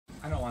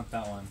want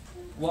that one.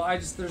 Well,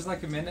 there's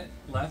like a minute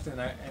left,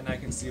 and I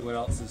can see what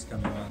else is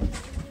coming on.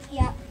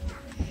 Yeah.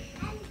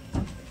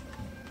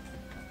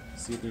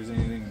 See if there's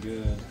anything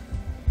good.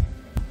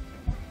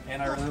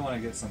 And I really want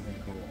to get something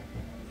cool.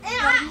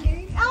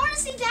 And I want to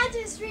see Dad do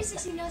his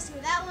 360 no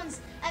scope.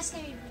 That's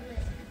gonna be lit.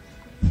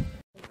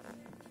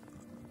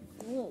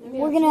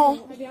 We're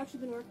gonna. Have you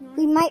actually been working on it?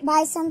 We might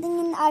buy something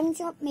in the item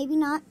shop, maybe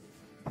not.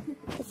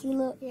 If you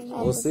look.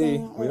 We'll see.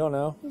 We don't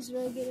know. He's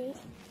really good at it.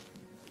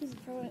 He's a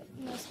pro at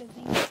most of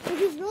things. But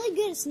he's really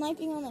good at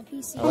sniping on the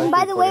PC. And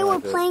by the way, we're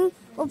playing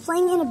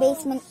in a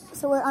basement,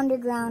 so we're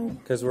underground.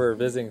 Because we're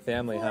visiting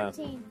family,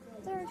 13.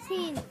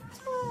 13.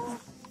 All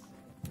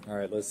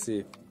right, let's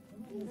see.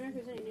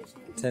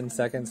 10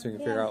 seconds, we can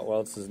figure out what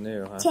else is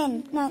new, huh?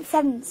 10, 9,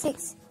 7,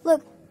 6.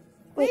 Look.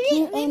 Wait,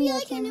 Maybe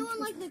like a new one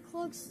like the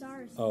Cloak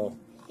Stars. Oh.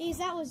 Because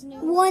that was new.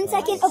 1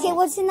 second. Okay,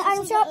 what's in the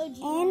item shop?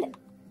 And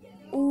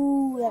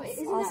ooh, that's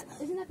awesome.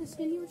 Isn't that the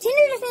skin you were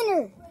Tinder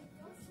Defender.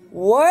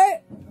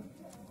 What?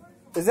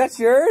 Is that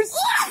yours?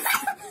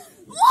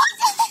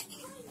 What?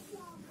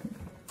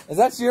 Is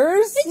that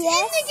yours? It's in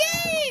the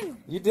game!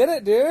 You did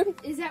it, dude.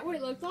 Is that what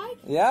it looked like?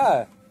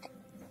 Yeah.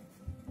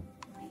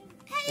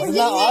 Isn't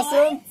that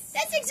awesome?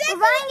 That's exactly. We're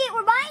buying it.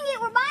 We're buying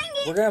it. We're buying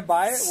it. We're gonna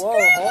buy it? Whoa,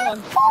 hold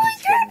on. Holy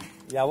crap.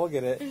 Yeah, we'll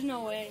get it. There's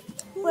no way.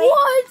 Wait.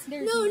 What?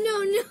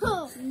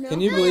 No. Can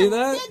you believe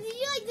that? Did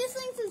you like this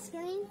thing to the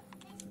screen?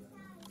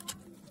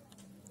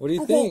 What do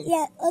you Okay, think?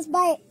 yeah, let's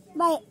buy it.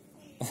 Buy it.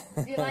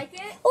 Do you like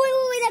it?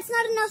 Oh, wait, that's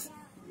not enough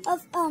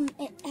of,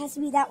 it has to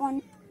be that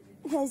one,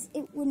 because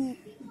it wouldn't,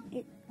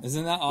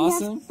 Isn't that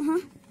awesome?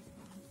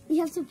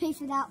 You have to pay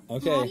for that.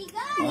 Okay. You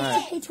All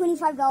have to pay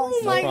 $25.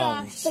 Oh my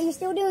problem. gosh. But you're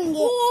still doing it.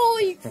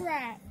 Holy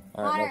crap.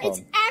 All right, no problem.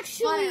 It's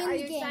actually in Are the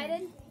you game.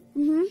 excited?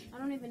 Mm-hmm. I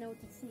don't even know what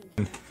this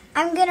means.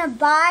 I'm gonna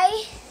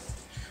buy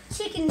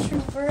Chicken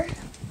Trooper.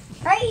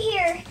 Right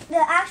here,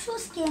 the actual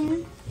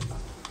skin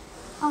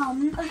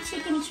of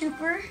Chicken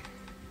Trooper.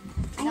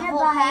 I'm gonna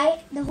buy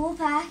the whole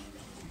pack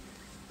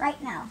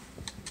right now.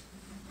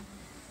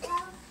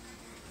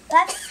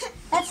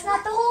 That's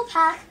not the whole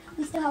pack.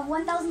 We still have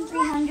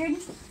 1,300.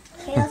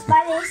 Okay, let's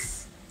buy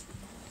this.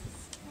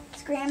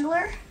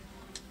 Scrambler.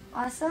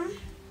 Awesome.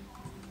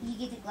 You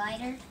get the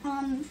glider.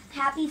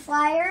 Happy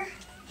Flyer.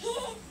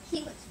 He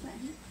looks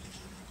funny.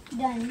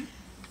 Done.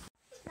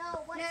 No,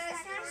 what is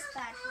that?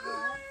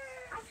 Spatula.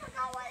 I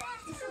forgot what that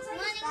is.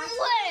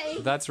 Running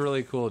away. That's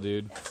really cool,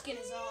 dude. That skin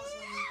is awesome.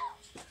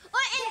 Oh,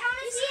 and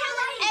you see how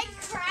that egg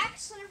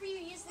cracks whenever you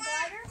use the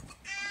glider?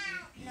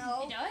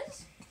 No. It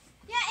does?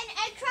 Yeah, an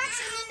egg cracks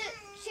and then the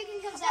chicken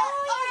comes out. Oh,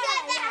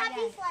 yeah, the yeah,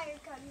 happy yeah. flyer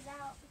comes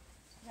out.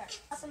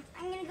 Awesome.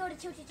 I'm gonna go to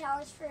Tilted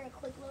Towers for a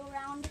quick little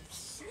round.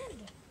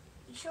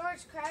 You sure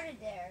it's crowded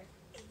there?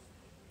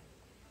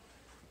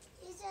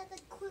 Is that the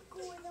quick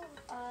one?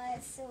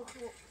 It's so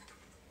cool.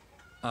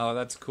 Oh,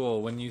 that's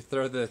cool. When you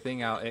throw the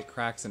thing out, it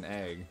cracks an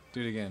egg.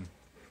 Do it again.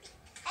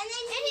 And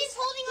he's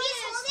holding on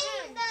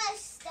to the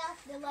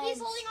spoon. He's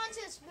holding on to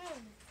a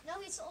spoon. No,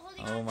 he's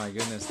holding on. Oh my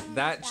goodness.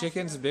 That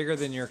chicken's bigger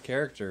than your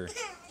character.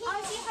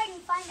 I'll see if I can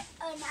find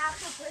an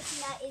actual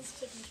person that is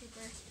Chicken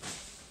Trooper.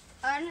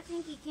 I don't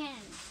think he can.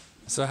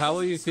 So how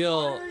will you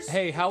feel?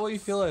 Hey, how will you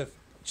feel if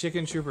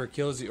Chicken Trooper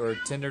kills you or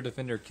Tinder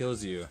Defender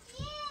kills you?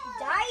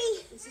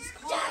 Die!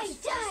 Die!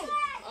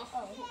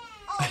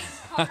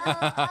 I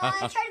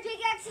tried to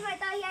pickaxe him. I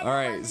thought he had. All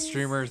right, buttons.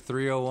 Streamer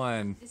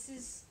 301. This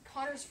is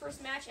Connor's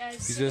first match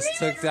as. You just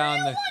took down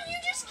the. You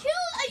just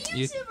killed a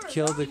You YouTuber.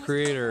 killed the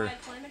creator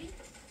Calamity.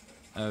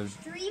 of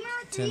Streamer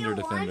Tinder 301.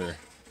 Defender.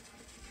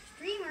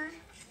 Streamer.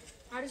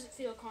 How does it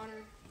feel,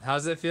 Connor?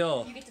 How's it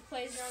feel? You get to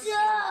play as your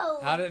own So.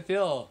 How'd it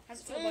feel? How's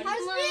it feel, buddy? How's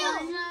it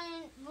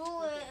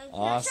feel?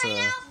 Awesome.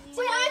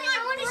 Wait, I'm